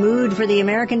sets the mood for the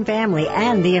American family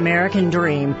and the American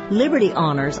dream. Liberty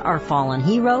honors our fallen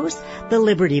heroes, the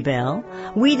Liberty Bell,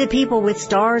 We the People with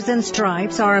Stars and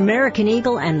Stripes, our American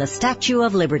Eagle, and the Statue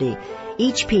of Liberty.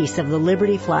 Each piece of the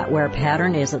Liberty flatware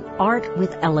pattern is an art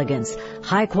with elegance,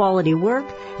 high-quality work,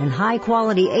 and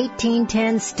high-quality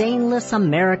 1810 stainless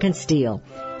American steel.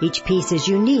 Each piece is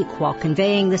unique while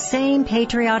conveying the same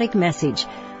patriotic message,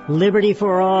 liberty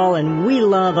for all and we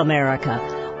love America.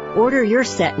 Order your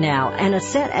set now and a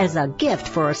set as a gift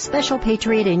for a special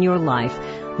patriot in your life.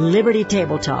 Liberty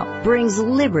Tabletop brings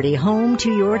liberty home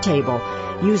to your table.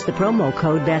 Use the promo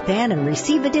code BethAnn and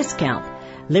receive a discount.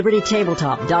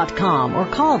 LibertyTabletop.com or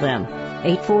call them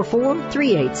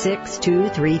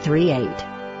 844-386-2338.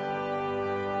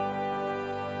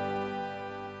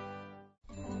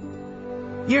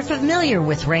 You're familiar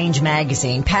with Range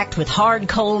Magazine, packed with hard,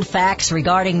 cold facts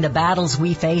regarding the battles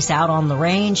we face out on the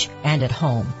range and at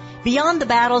home. Beyond the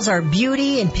battles are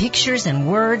beauty and pictures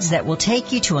and words that will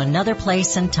take you to another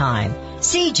place and time.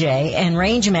 CJ and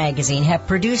Range Magazine have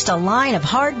produced a line of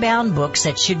hardbound books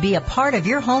that should be a part of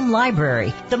your home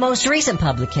library. The most recent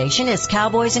publication is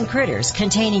Cowboys and Critters,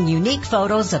 containing unique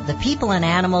photos of the people and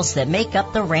animals that make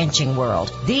up the ranching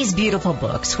world. These beautiful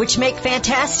books, which make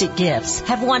fantastic gifts,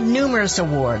 have won numerous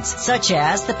awards, such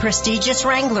as the prestigious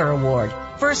Wrangler Award,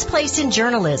 First Place in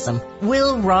Journalism,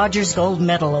 Will Rogers Gold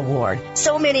Medal Award.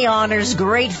 So many honors,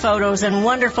 great photos, and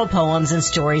wonderful poems and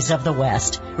stories of the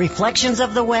West. Reflections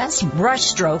of the West,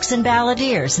 Brushstrokes and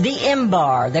Balladeers, The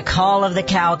M-Bar, The Call of the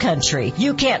Cow Country.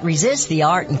 You can't resist the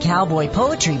art and cowboy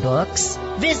poetry books.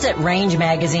 Visit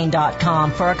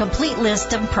rangemagazine.com for a complete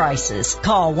list of prices.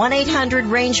 Call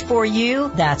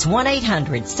 1-800-RANGE-4U. That's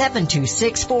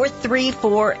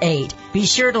 1-800-726-4348. Be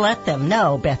sure to let them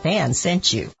know Beth Ann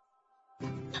sent you.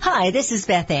 Hi, this is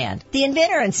Beth Ann. The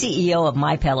inventor and CEO of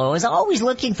MyPillow is always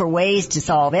looking for ways to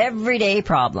solve everyday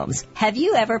problems. Have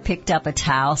you ever picked up a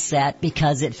towel set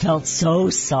because it felt so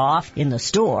soft in the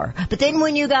store, but then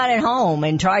when you got it home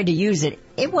and tried to use it,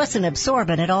 it wasn't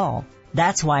absorbent at all?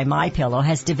 That's why MyPillow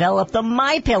has developed the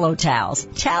MyPillow towels.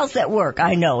 Towels that work,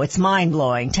 I know, it's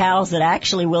mind-blowing. Towels that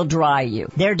actually will dry you.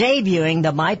 They're debuting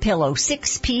the MyPillow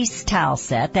 6-piece towel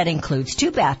set that includes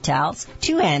 2 bath towels,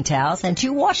 2 hand towels, and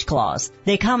 2 washcloths.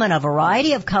 They come in a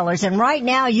variety of colors, and right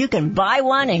now you can buy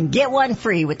one and get one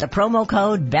free with the promo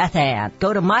code BethAnn.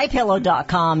 Go to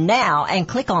MyPillow.com now and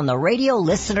click on the radio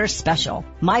listener special.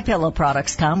 MyPillow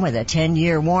products come with a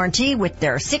 10-year warranty with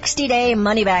their 60-day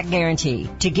money-back guarantee.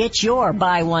 To get your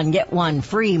buy one, get one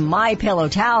free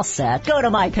MyPillow towel set, go to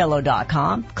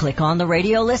MyPillow.com, click on the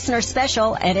radio listener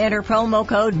special, and enter promo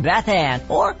code BethAnn,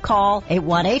 or call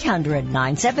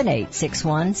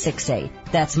 1-800-978-6168.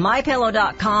 That's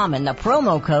MyPillow.com, and the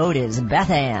promo code is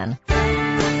BethAnn.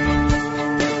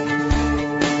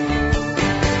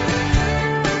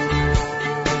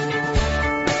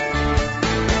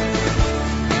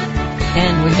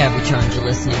 And we have returned to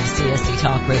listening to CSC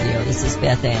Talk Radio. This is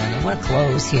Beth Ann. I want to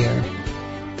close here.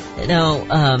 You know,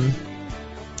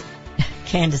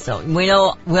 Candace, we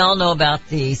all know about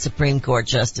the Supreme Court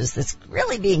justice that's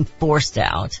really being forced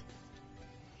out.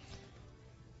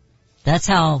 That's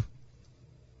how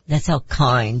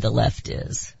kind the left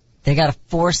is. They gotta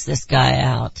force this guy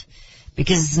out.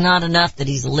 Because it's not enough that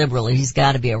he's a liberal, he's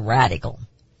gotta be a radical.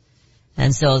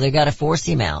 And so they gotta force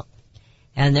him out.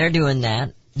 And they're doing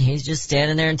that. He's just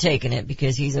standing there and taking it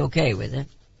because he's okay with it.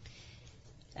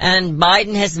 And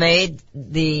Biden has made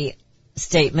the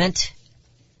statement,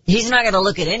 he's not going to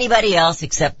look at anybody else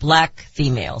except black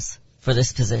females for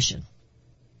this position.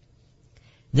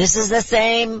 This is the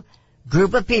same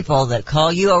group of people that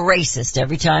call you a racist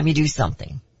every time you do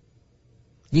something.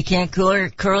 You can't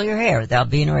curl your hair without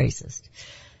being a racist.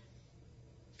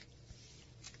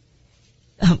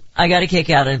 I got a kick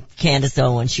out of Candace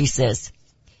Owens. She says,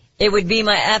 it would be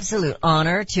my absolute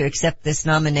honor to accept this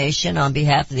nomination on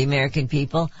behalf of the American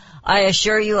people. I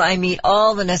assure you I meet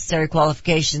all the necessary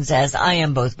qualifications as I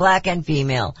am both black and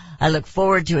female. I look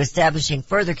forward to establishing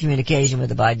further communication with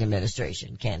the Biden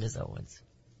administration. Candace Owens.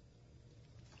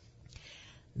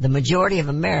 The majority of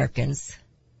Americans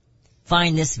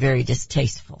find this very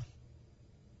distasteful.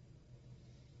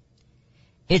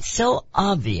 It's so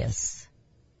obvious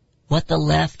what the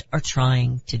left are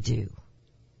trying to do.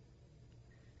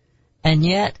 And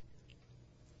yet,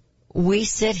 we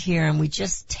sit here and we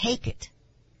just take it.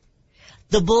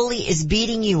 The bully is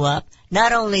beating you up.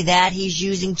 Not only that, he's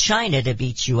using China to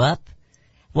beat you up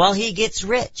while he gets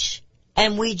rich.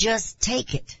 And we just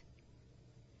take it.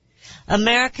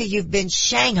 America, you've been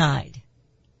shanghaied.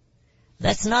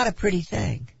 That's not a pretty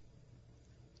thing.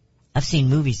 I've seen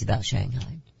movies about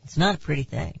Shanghai. It's not a pretty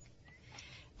thing.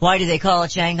 Why do they call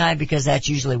it Shanghai? Because that's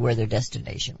usually where their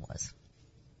destination was.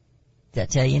 Does that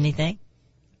tell you anything?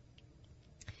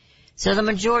 So the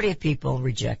majority of people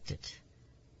reject it.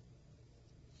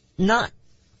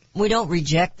 We don't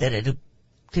reject that it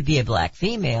could be a black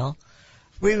female.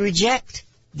 We reject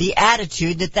the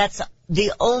attitude that that's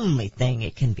the only thing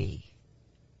it can be.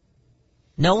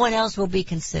 No one else will be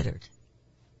considered.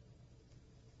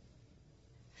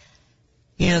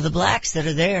 You know, the blacks that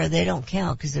are there, they don't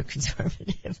count because they're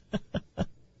conservative.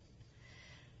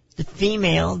 The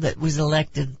female that was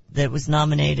elected, that was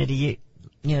nominated,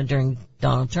 during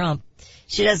Donald Trump,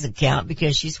 she doesn't count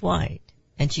because she's white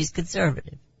and she's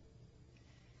conservative.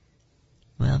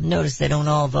 Well, notice they don't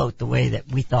all vote the way that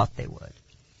we thought they would.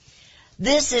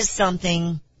 This is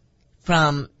something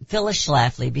from Phyllis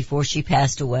Schlafly before she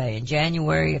passed away. In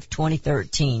January of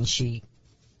 2013, she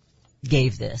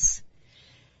gave this.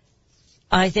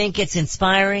 I think it's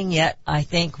inspiring, yet I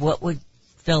think what would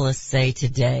Phyllis say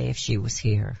today if she was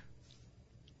here?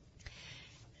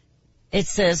 It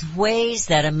says, ways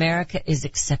that America is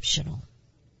exceptional.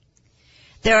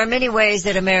 There are many ways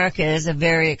that America is a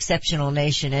very exceptional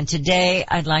nation, and today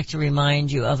I'd like to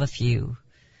remind you of a few.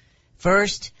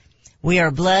 First, we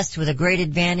are blessed with a great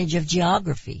advantage of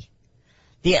geography.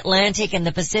 The Atlantic and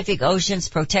the Pacific Oceans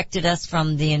protected us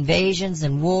from the invasions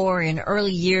and war in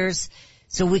early years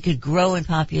so we could grow in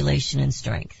population and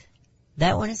strength.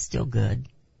 That one is still good.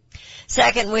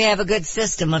 Second, we have a good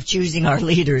system of choosing our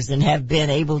leaders and have been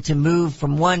able to move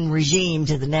from one regime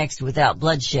to the next without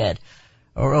bloodshed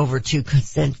or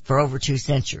for over 2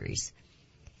 centuries.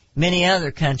 Many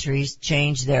other countries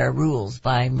change their rules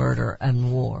by murder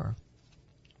and war.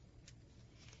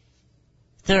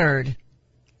 Third,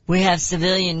 we have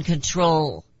civilian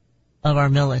control of our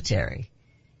military,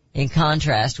 in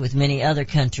contrast with many other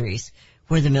countries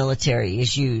where the military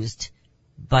is used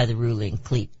by the ruling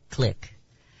clique.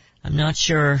 I'm not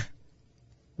sure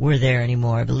we're there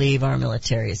anymore. I believe our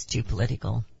military is too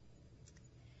political.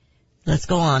 Let's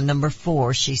go on. Number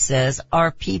 4, she says,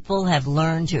 our people have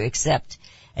learned to accept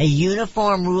a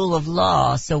uniform rule of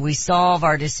law, so we solve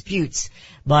our disputes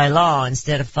by law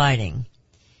instead of fighting.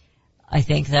 I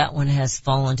think that one has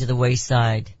fallen to the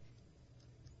wayside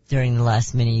during the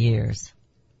last many years.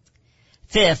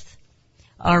 Fifth,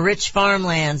 our rich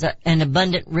farmlands and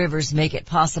abundant rivers make it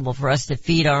possible for us to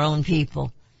feed our own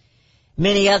people.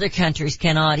 Many other countries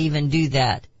cannot even do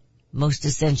that. Most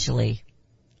essential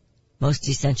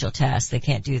task, they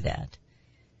can't do that.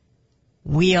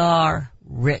 We are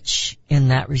rich in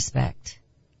that respect.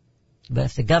 But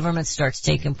if the government starts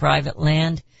taking private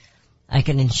land, I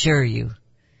can assure you,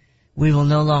 we will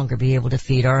no longer be able to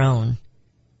feed our own.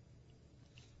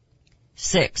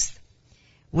 Sixth,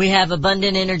 we have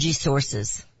abundant energy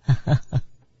sources.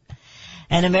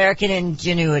 And American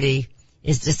ingenuity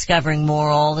is discovering more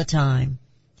all the time.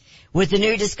 With the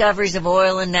new discoveries of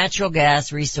oil and natural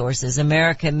gas resources,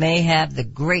 America may have the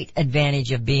great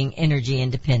advantage of being energy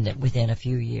independent within a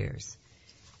few years.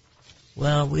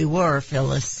 Well, we were,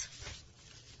 Phyllis,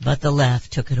 but the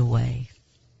left took it away.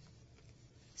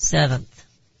 Seventh,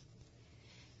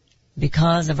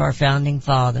 because of our founding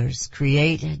fathers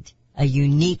created a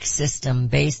unique system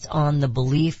based on the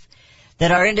belief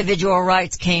that our individual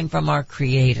rights came from our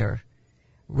Creator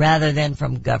rather than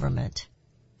from government,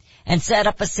 and set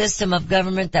up a system of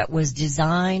government that was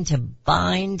designed to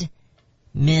bind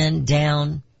men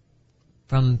down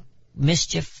from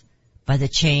mischief by the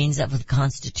chains of the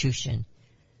Constitution.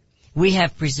 We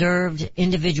have preserved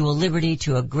individual liberty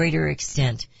to a greater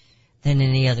extent than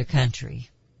any other country.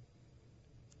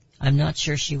 I'm not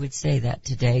sure she would say that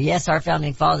today. Yes, our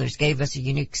founding fathers gave us a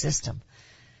unique system.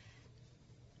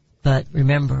 But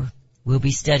remember, we'll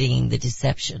be studying the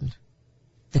deception,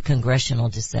 the congressional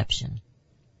deception.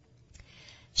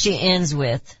 She ends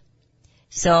with,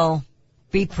 so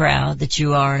be proud that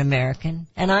you are an American,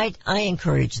 and I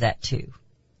encourage that too.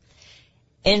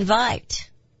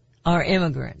 Invite our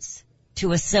immigrants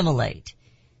to assimilate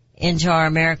into our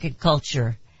American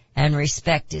culture and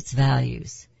respect its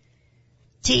values.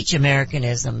 Teach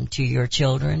Americanism to your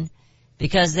children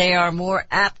because they are more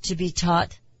apt to be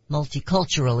taught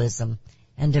multiculturalism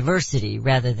and diversity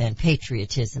rather than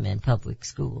patriotism in public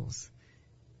schools.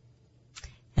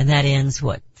 And that ends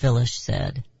what Phyllis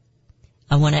said.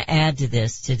 I want to add to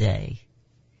this today.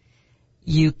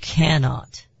 You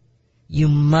cannot, you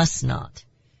must not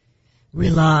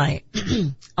rely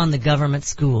on the government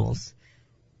schools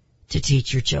to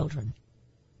teach your children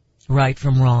right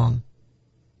from wrong.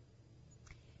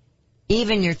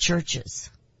 Even your churches,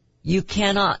 you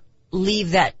cannot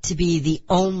leave that to be the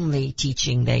only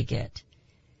teaching they get.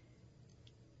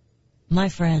 My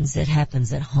friends, it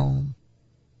happens at home.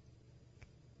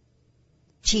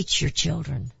 Teach your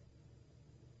children.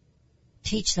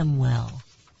 Teach them well.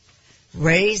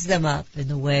 Raise them up in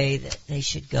the way that they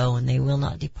should go, and they will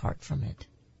not depart from it.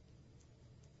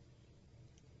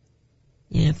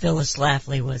 You know, Phyllis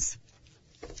Schlafly was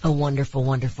a wonderful,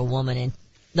 wonderful woman, and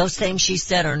those things she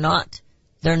said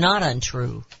they're not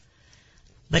untrue.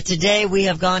 But today we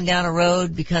have gone down a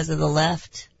road because of the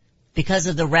left, because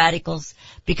of the radicals,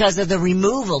 because of the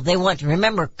removal. They want to,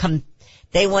 remember,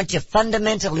 they want to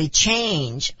fundamentally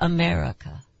change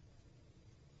America.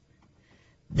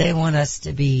 They want us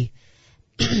to be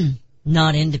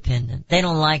not independent. They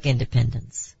don't like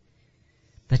independence,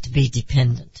 but to be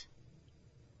dependent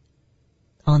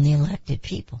on the elected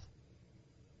people.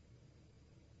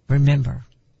 Remember,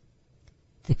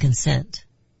 the consent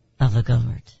of the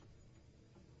government.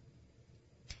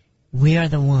 We are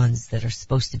the ones that are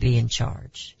supposed to be in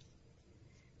charge.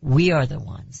 We are the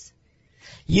ones.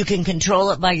 You can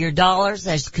control it by your dollars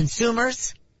as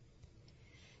consumers.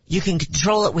 You can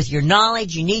control it with your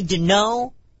knowledge. You need to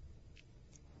know.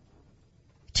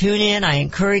 Tune in. I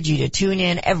encourage you to tune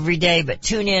in every day, but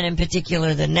tune in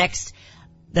particular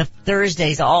the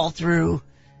Thursdays all through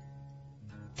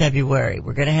February.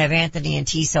 We're going to have Anthony and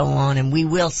Tiso on, and we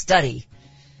will study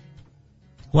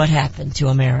what happened to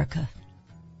America.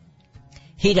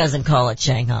 He doesn't call it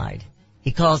Shanghai.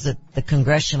 He calls it the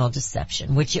congressional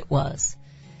deception, which it was.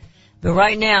 But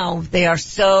right now, they are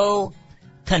so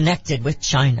connected with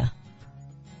China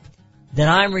that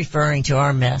I'm referring to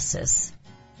our mess as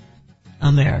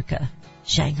America,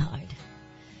 Shanghai.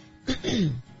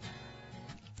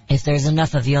 If there's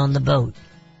enough of you on the boat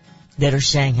that are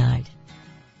Shanghaied,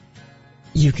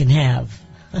 you can have,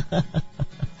 I'm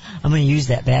going to use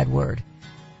that bad word,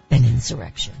 an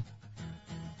insurrection.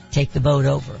 Take the boat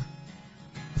over,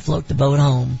 float the boat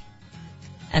home,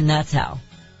 and that's how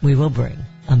we will bring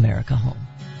America home.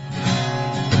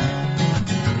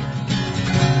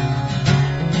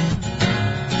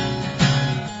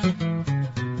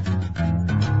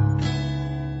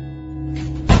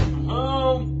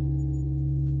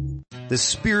 The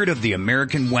spirit of the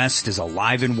American West is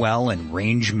alive and well in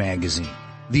Range Magazine,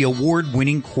 the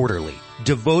award-winning quarterly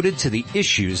devoted to the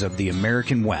issues of the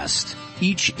American West.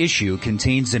 Each issue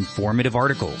contains informative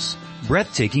articles,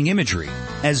 breathtaking imagery,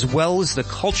 as well as the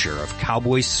culture of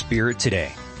cowboy spirit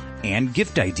today, and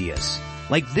gift ideas,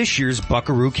 like this year's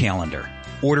Buckaroo calendar.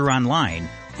 Order online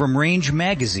from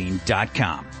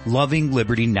rangemagazine.com. Loving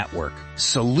Liberty Network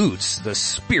salutes the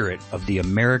spirit of the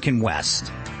American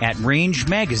West at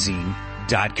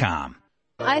rangemagazine.com.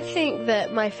 I think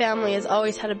that my family has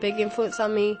always had a big influence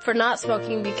on me for not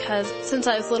smoking because since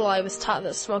I was little I was taught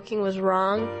that smoking was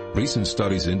wrong. Recent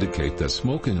studies indicate that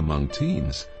smoking among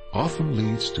teens often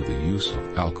leads to the use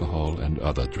of alcohol and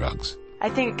other drugs. I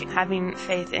think having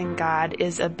faith in God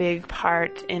is a big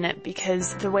part in it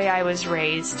because the way I was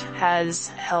raised has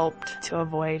helped to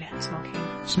avoid smoking.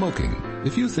 Smoking.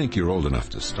 If you think you're old enough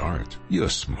to start, you're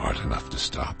smart enough to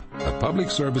stop. A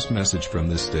public service message from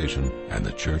this station and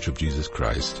the Church of Jesus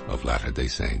Christ of Latter-day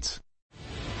Saints.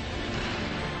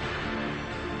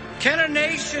 Can a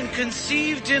nation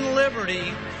conceived in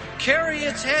liberty carry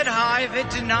its head high if it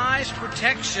denies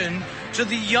protection to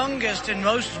the youngest and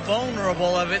most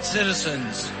vulnerable of its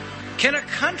citizens? Can a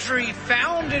country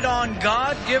founded on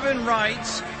God-given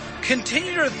rights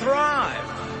continue to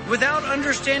thrive without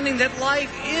understanding that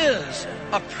life is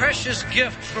a precious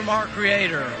gift from our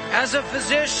Creator? As a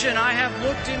physician, I have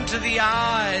looked into the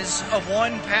eyes of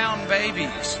 1-pound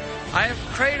babies. I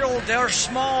have cradled their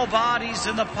small bodies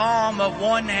in the palm of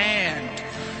one hand.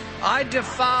 I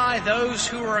defy those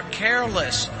who are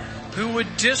careless, who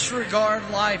would disregard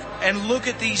life and look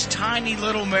at these tiny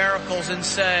little miracles and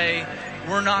say,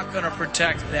 we're not going to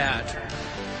protect that.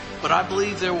 But I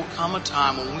believe there will come a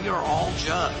time when we are all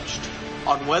judged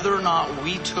on whether or not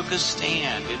we took a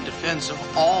stand in defense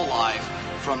of all life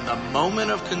from the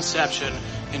moment of conception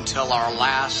until our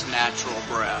last natural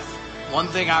breath. One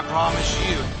thing I promise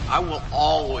you, I will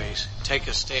always take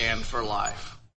a stand for life.